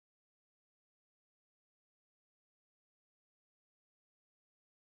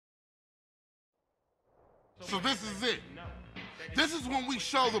So this is it. This is when we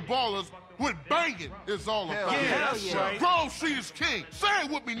show the ballers what banging is all about. Yeah, that's right. Grove Street is king. Say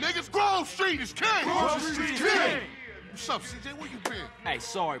it with me, niggas. Grove Street is king. Grove Street is king. What's up, CJ? Where you been? Hey,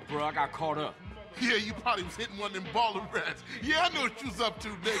 sorry, bro. I got caught up. Yeah, you probably was hitting one of them baller rats. Yeah, I know what you was up to,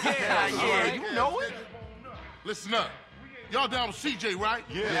 nigga. Yeah, you know it. Listen up. Y'all down with CJ, right?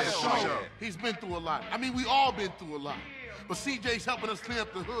 Yeah, sure. He's been through a lot. I mean, we all been through a lot. But CJ's helping us clean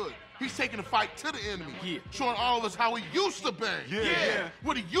up the hood. He's taking the fight to the enemy. Yeah. Showing all of us how he used to bang. Yeah.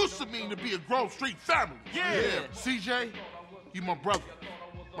 What it used to mean to be a Grove Street family. Yeah. CJ, you my brother.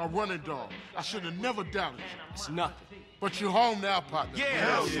 My running dog. I should have never doubted you. It's nothing. But you're home now, partner.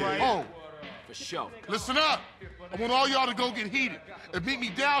 Yeah, that's right. Home. For sure. Listen up. I want all y'all to go get heated and meet me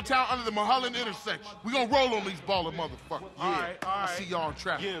downtown under the Mulholland intersection. We gonna roll on these baller motherfuckers. All right. I'll see y'all in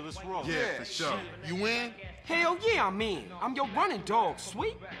traffic. Yeah, let's roll. Yeah, for sure. You in? Hell yeah, I'm in. I'm your running dog,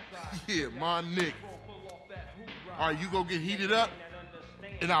 sweet. Yeah, my nigga. All right, you go get heated up,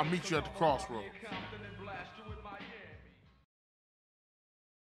 and I'll meet you at the crossroads.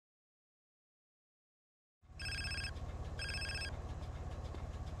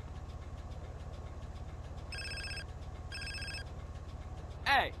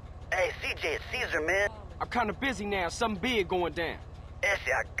 Hey, Hey, CJ, it's Caesar, man. I'm kind of busy now. Something big going down.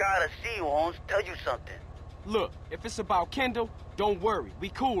 Essie, I gotta see you, Holmes. Tell you something. Look, if it's about Kendall, don't worry. We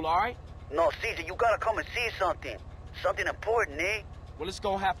cool, all right? No, Caesar, you gotta come and see something. Something important, eh? Well, it's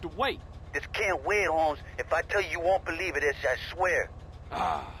gonna have to wait. This can't wait, Holmes. If I tell you, you won't believe it, Essie, I swear.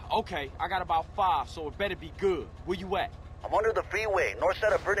 Okay. I got about 5, so it better be good. Where you at? I'm under the freeway, north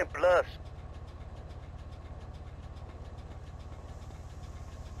side of Verdant Bluffs.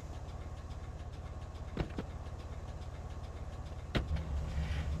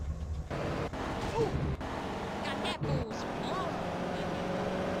 Got that booze.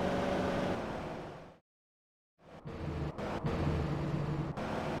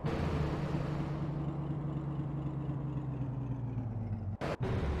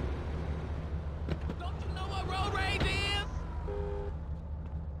 Don't you know what road rage is?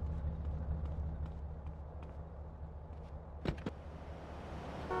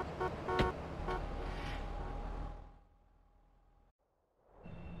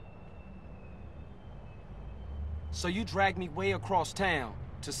 So you dragged me way across town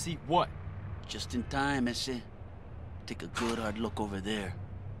to see what? Just in time, Essie. Take a good hard look over there.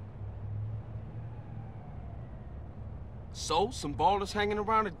 So, some ballers hanging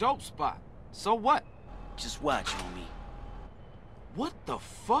around a dope spot. So what? Just watch, homie. What the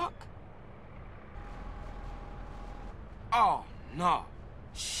fuck? Oh, no.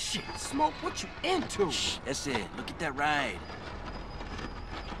 Shit, Smoke, what you into? Shh, Essie, look at that ride.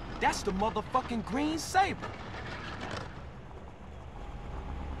 That's the motherfucking green Sabre.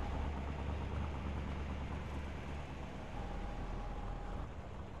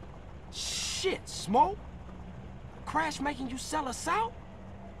 Shit, Smoke. Crash making you sell us out?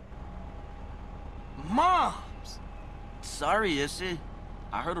 Moms! Sorry, Essie.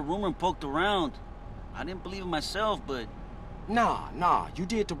 I heard a rumor and poked around. I didn't believe it myself, but... Nah, you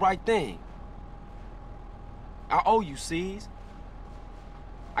did the right thing. I owe you, C's.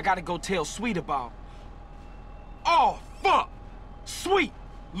 I gotta go tell Sweet about... Oh, fuck! Sweet!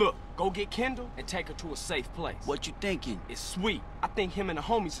 Look, go get Kendall and take her to a safe place. What you thinking? It's Sweet. I think him and the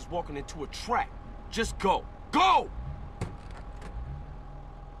homies is walking into a trap. Just go. Go!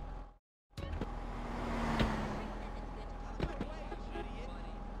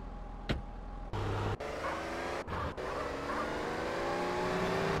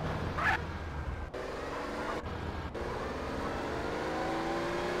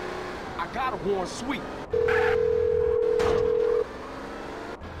 I gotta warn Sweet.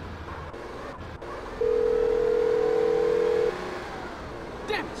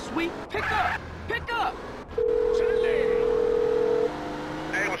 Damn it, Sweet. Pick up! Pick up!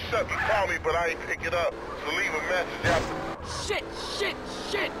 Hey, what's up? You called me, but I ain't pick it up. So leave a message after.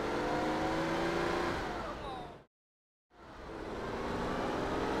 Shit!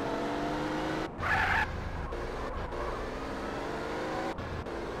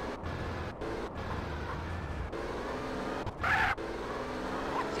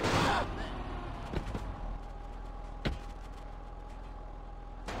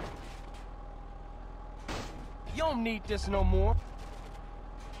 You don't need this no more.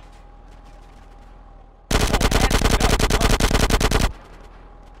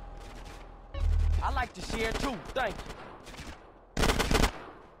 I like to share too, thank you.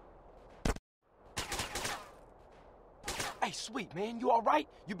 Hey, Sweet, man, you all right?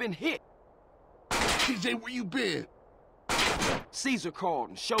 You been hit. TJ, where you been? Caesar called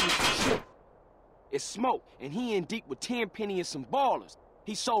and showed me some shit. It's Smoke, and he in deep with Tenpenny and some ballers.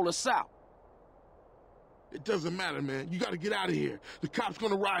 He sold us out. It doesn't matter, man. You gotta get out of here. The cops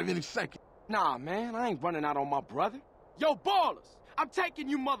gonna arrive any second. Nah, man, I ain't running out on my brother. Yo, ballers, I'm taking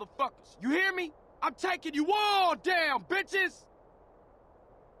you motherfuckers. You hear me? I'm taking you all down, bitches!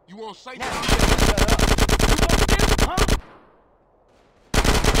 You won't say Now, that. you want this, huh?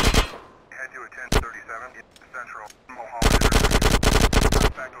 Head to a 1037 Central, Mulholland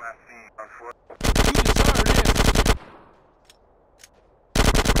intersection. Back to last scene on foot. You deserve this.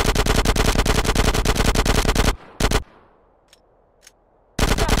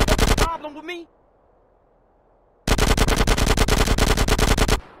 You got a fucking problem with me?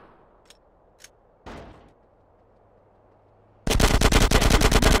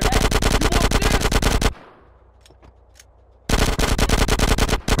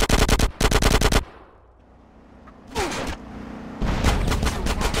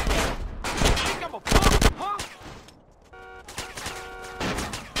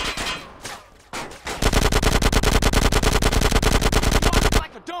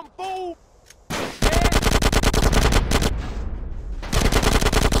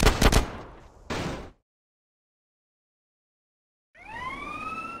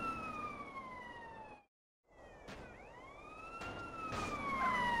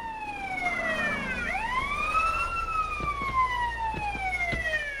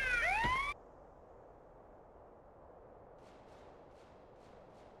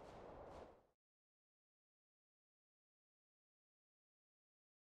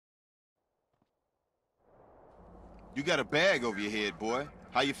 You got a bag over your head, boy.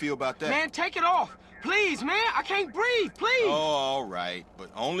 How you feel about that? Man, take it off. Please, man. I can't breathe. Please. Oh, all right.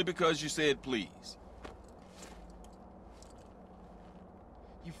 But only because you said please.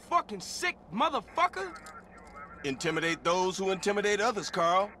 You fucking sick motherfucker. Intimidate those who intimidate others,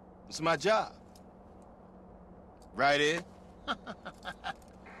 Carl. It's my job. Right, Ed?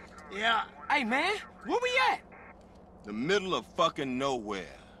 Yeah. Hey, man. Where we at? The middle of fucking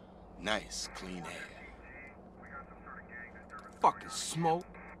nowhere. Nice, clean air. Fucking Smoke.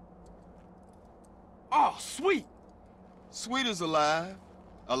 Oh, sweet. Sweet is alive.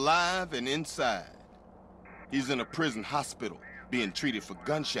 Alive and inside. He's in a prison hospital, being treated for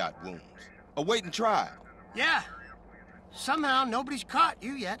gunshot wounds. Awaiting trial. Yeah. Somehow nobody's caught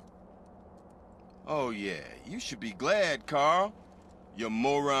you yet. Oh, yeah. You should be glad, Carl. Your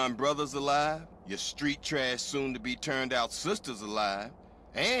moron brother's alive. Your street trash soon-to-be turned-out sister's alive.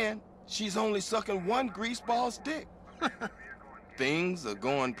 And she's only sucking one greaseball's dick. Things are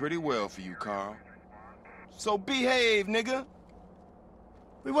going pretty well for you, Carl. So behave, nigga.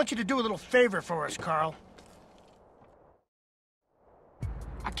 We want you to do a little favor for us, Carl.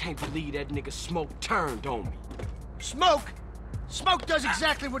 I can't believe that nigga Smoke turned on me. Smoke? Smoke does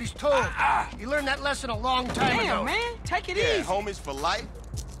exactly what he's told. He learned that lesson a long time ago. Damn, man. Take it Yeah, easy. homies for life.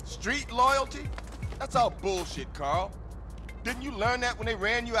 Street loyalty. That's all bullshit, Carl. Didn't you learn that when they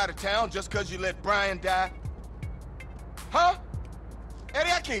ran you out of town just because you let Brian die? Huh?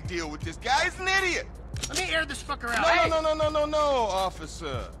 Eddie, I can't deal with this guy. He's an idiot. Let me air this fucker out. No,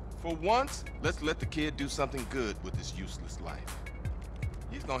 officer. For once, let's let the kid do something good with his useless life.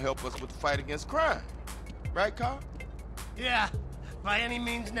 He's gonna help us with the fight against crime. Right, Carl? Yeah, by any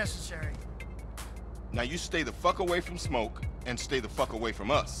means necessary. Now you stay the fuck away from Smoke and stay the fuck away from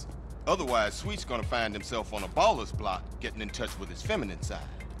us. Otherwise, Sweet's gonna find himself on a baller's block getting in touch with his feminine side.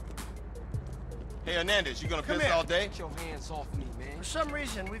 Hey, Hernandez, you gonna Come piss here. all day? Get your hands off me, man. For some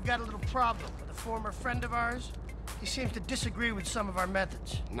reason, we've got a little problem with a former friend of ours. He seems to disagree with some of our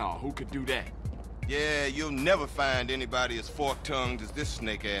methods. No, who could do that? Yeah, you'll never find anybody as fork-tongued as this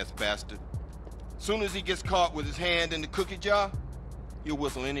snake-ass bastard. Soon as he gets caught with his hand in the cookie jar, he'll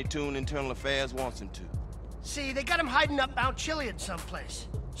whistle any tune Internal Affairs wants him to. See, they got him hiding up Mount Chiliad someplace,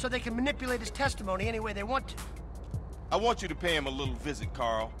 so they can manipulate his testimony any way they want to. I want you to pay him a little visit,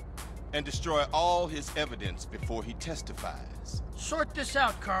 Carl, and destroy all his evidence before he testifies. Sort this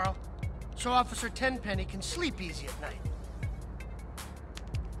out, Carl, so Officer Tenpenny can sleep easy at night.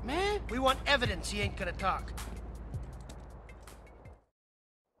 Man, We want evidence he ain't gonna talk.